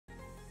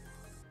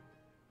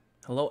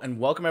Hello and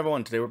welcome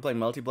everyone. Today we're playing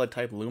Multi-Blood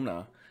type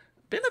Lumina.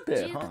 Been a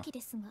bit, huh?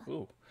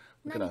 Ooh,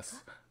 look at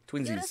us.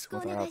 Twinsies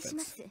with our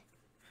outfits.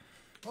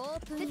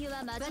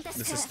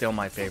 This is still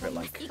my favorite,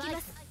 like.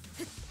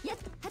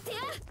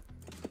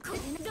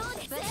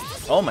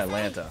 Oh, my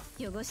Lanta.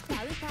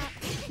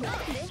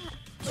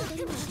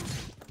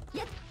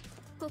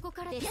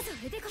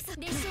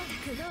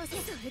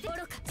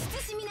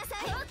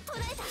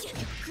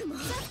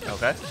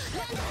 Okay.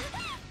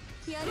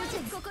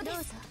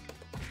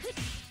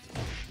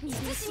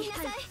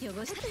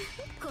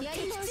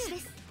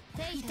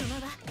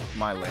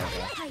 My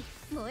Lanta.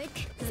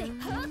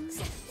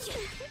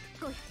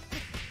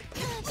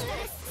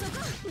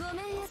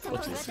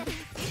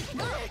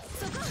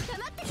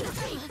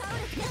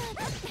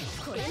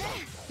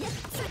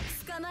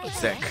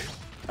 Sick.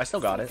 I still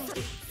got it.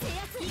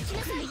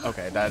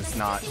 Okay, that's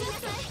not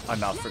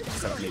enough for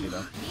set up meaty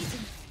though.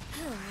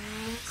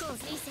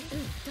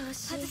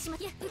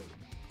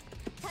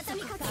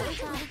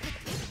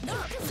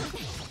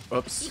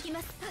 Oops.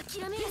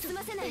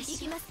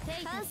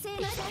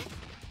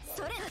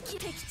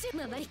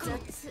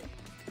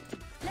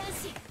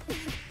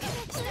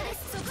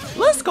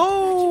 Let's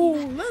go!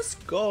 Let's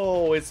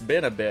go! It's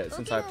been a bit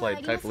since I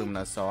played type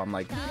Lumina, so I'm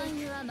like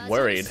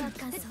worried.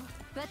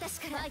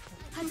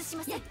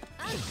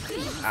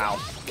 Ow.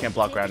 Can't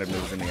block grounded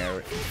moves in the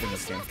air in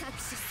this game.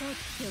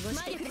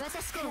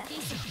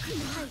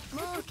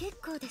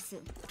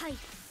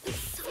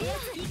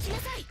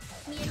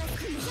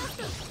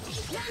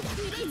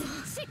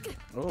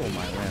 Oh,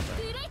 my Lanta.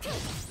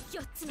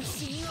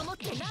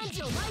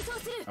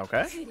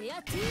 Okay.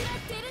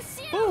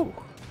 Ooh.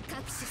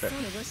 Sick.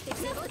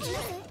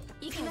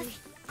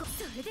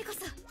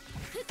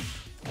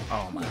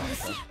 Oh, my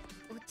Lanta.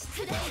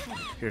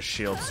 Your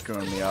shield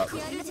screwing me up.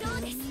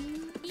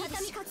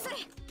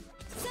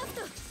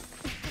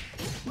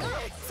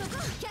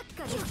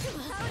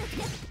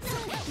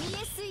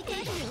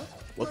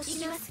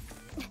 Whoops.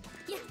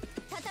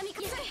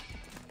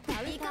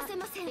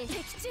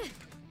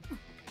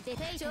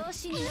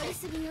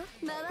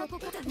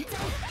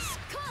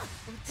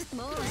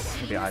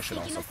 Maybe I should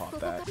also pop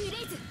that.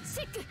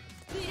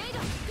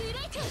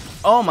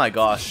 Oh my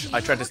gosh, I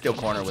tried to steal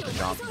corner with the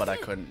jump, but I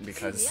couldn't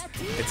because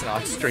it's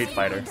not Street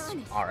Fighter.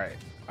 Alright.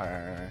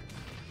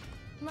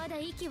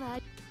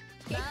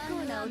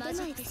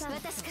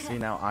 See,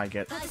 now I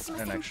get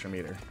an extra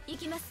meter.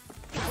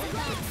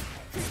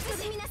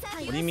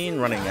 What do you mean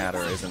running at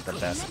her isn't the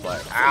best play?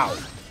 Ow!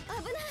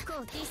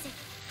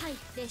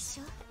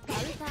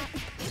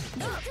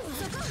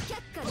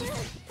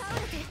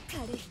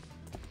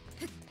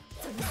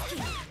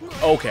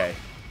 Okay.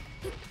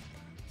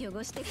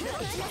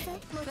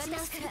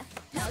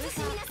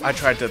 I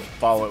tried to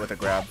follow it with a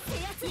grab.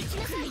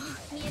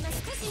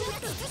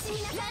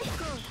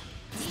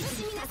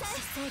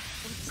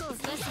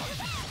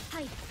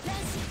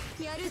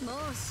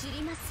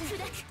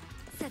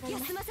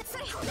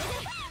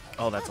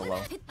 Oh, that's a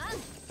low.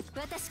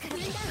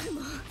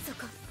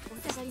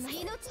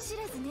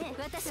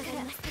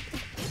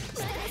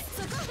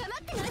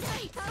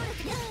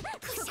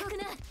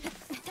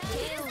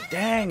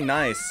 Dang,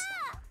 nice.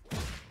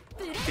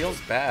 Feels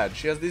bad.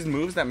 She has these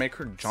moves that make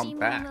her jump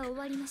back.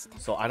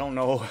 So I don't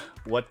know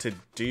what to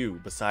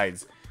do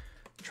besides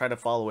try to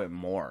follow it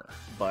more.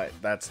 But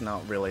that's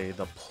not really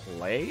the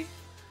play.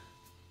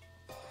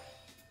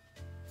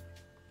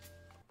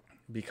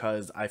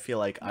 Because I feel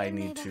like I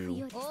need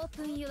to...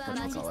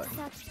 whatchamacallit?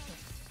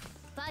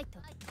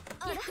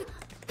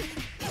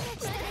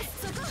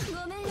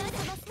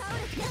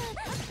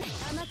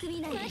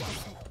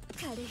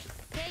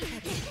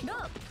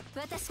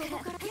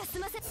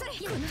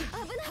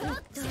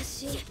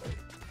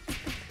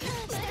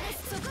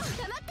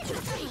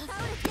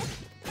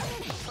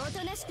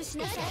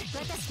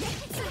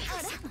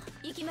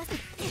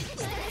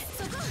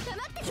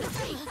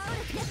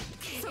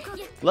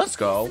 Let's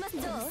go.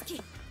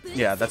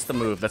 Yeah, that's the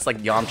move. That's like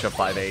Yamcha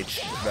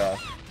 5H, the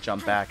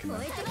jump back and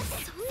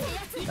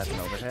that's an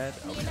overhead.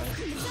 Okay.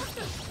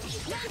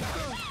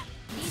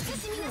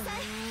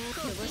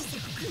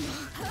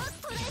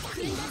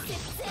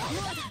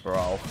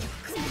 Bro.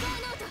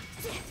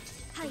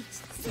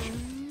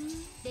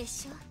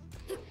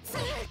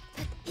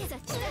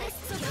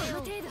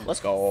 Let's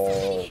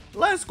go.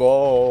 Let's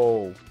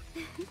go.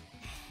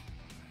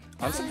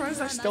 I'm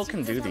surprised I still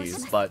can do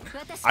these, but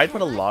I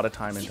put a lot of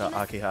time into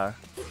Akiha.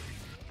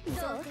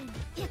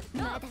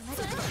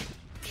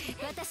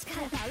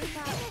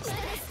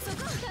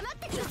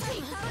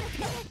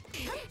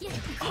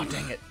 Oh,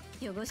 dang it.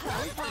 I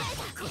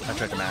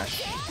tried to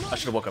mash. I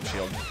should have woke up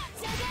shield.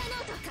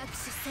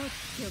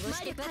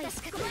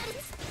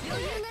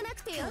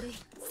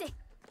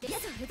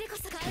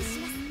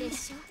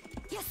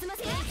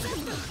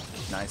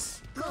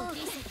 Nice.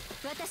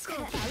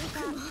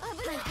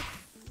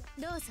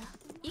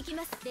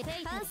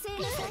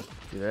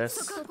 Do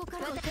this.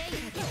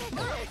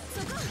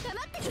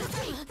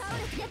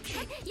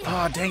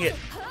 Oh, dang it.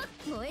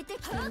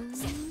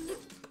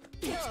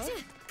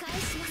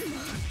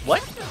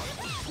 What?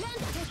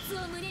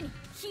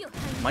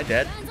 Am I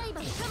dead?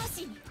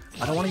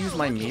 I don't want to use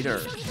my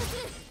meter,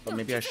 but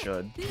maybe I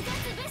should.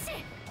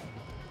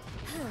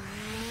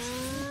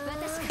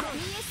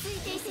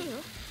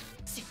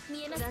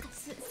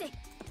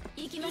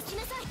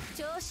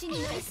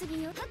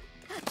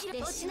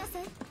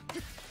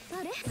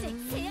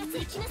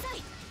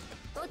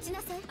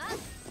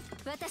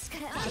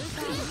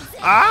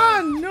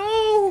 Ah,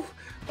 no!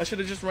 I should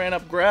have just ran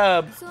up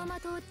grab.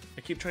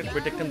 I keep trying to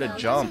predict him to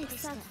jump.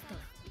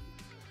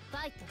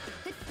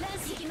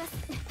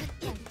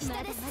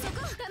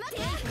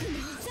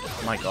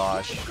 Oh my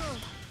gosh.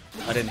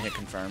 I didn't hit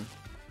confirm.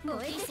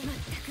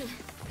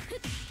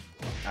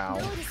 Ow.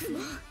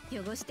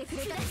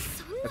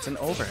 That's an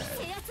overhead.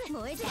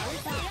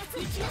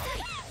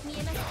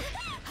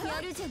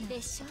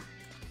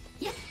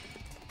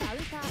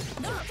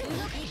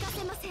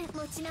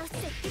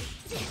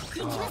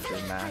 Oh,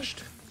 they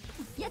mashed.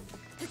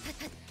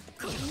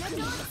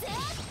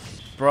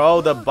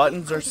 Bro, the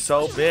buttons are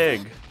so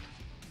big.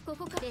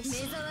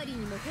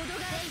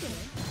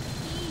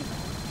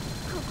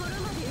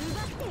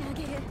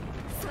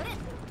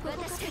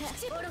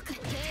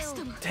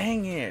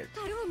 Dang it.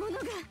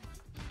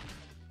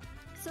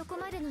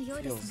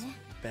 Feels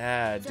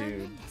bad,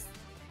 dude.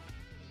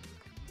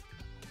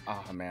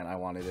 Oh man, I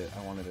wanted it.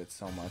 I wanted it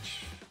so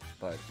much.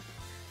 But,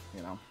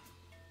 you know.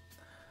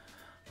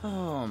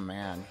 Oh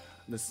man.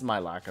 This is my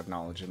lack of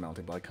knowledge of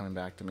Melty Blood coming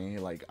back to me.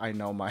 Like, I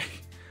know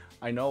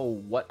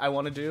what I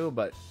want to do,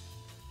 but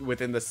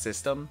within the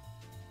system,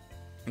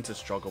 it's a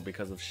struggle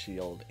because of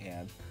shield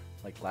and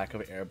like lack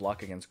of air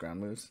block against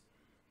ground moves.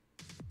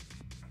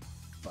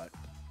 But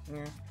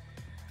yeah,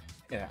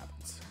 it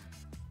happens.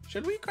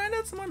 Should we grind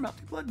out some more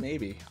Melty Blood?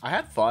 Maybe. I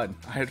had fun.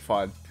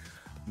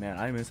 Man,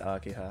 I miss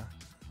Akiha.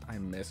 I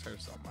miss her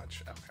so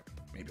much. Okay,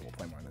 maybe we'll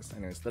play more of this.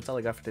 Anyways, that's all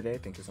I got for today.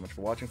 Thank you so much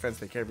for watching, friends.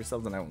 Take care of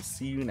yourselves, and I will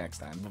see you next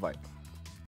time. Bye-bye.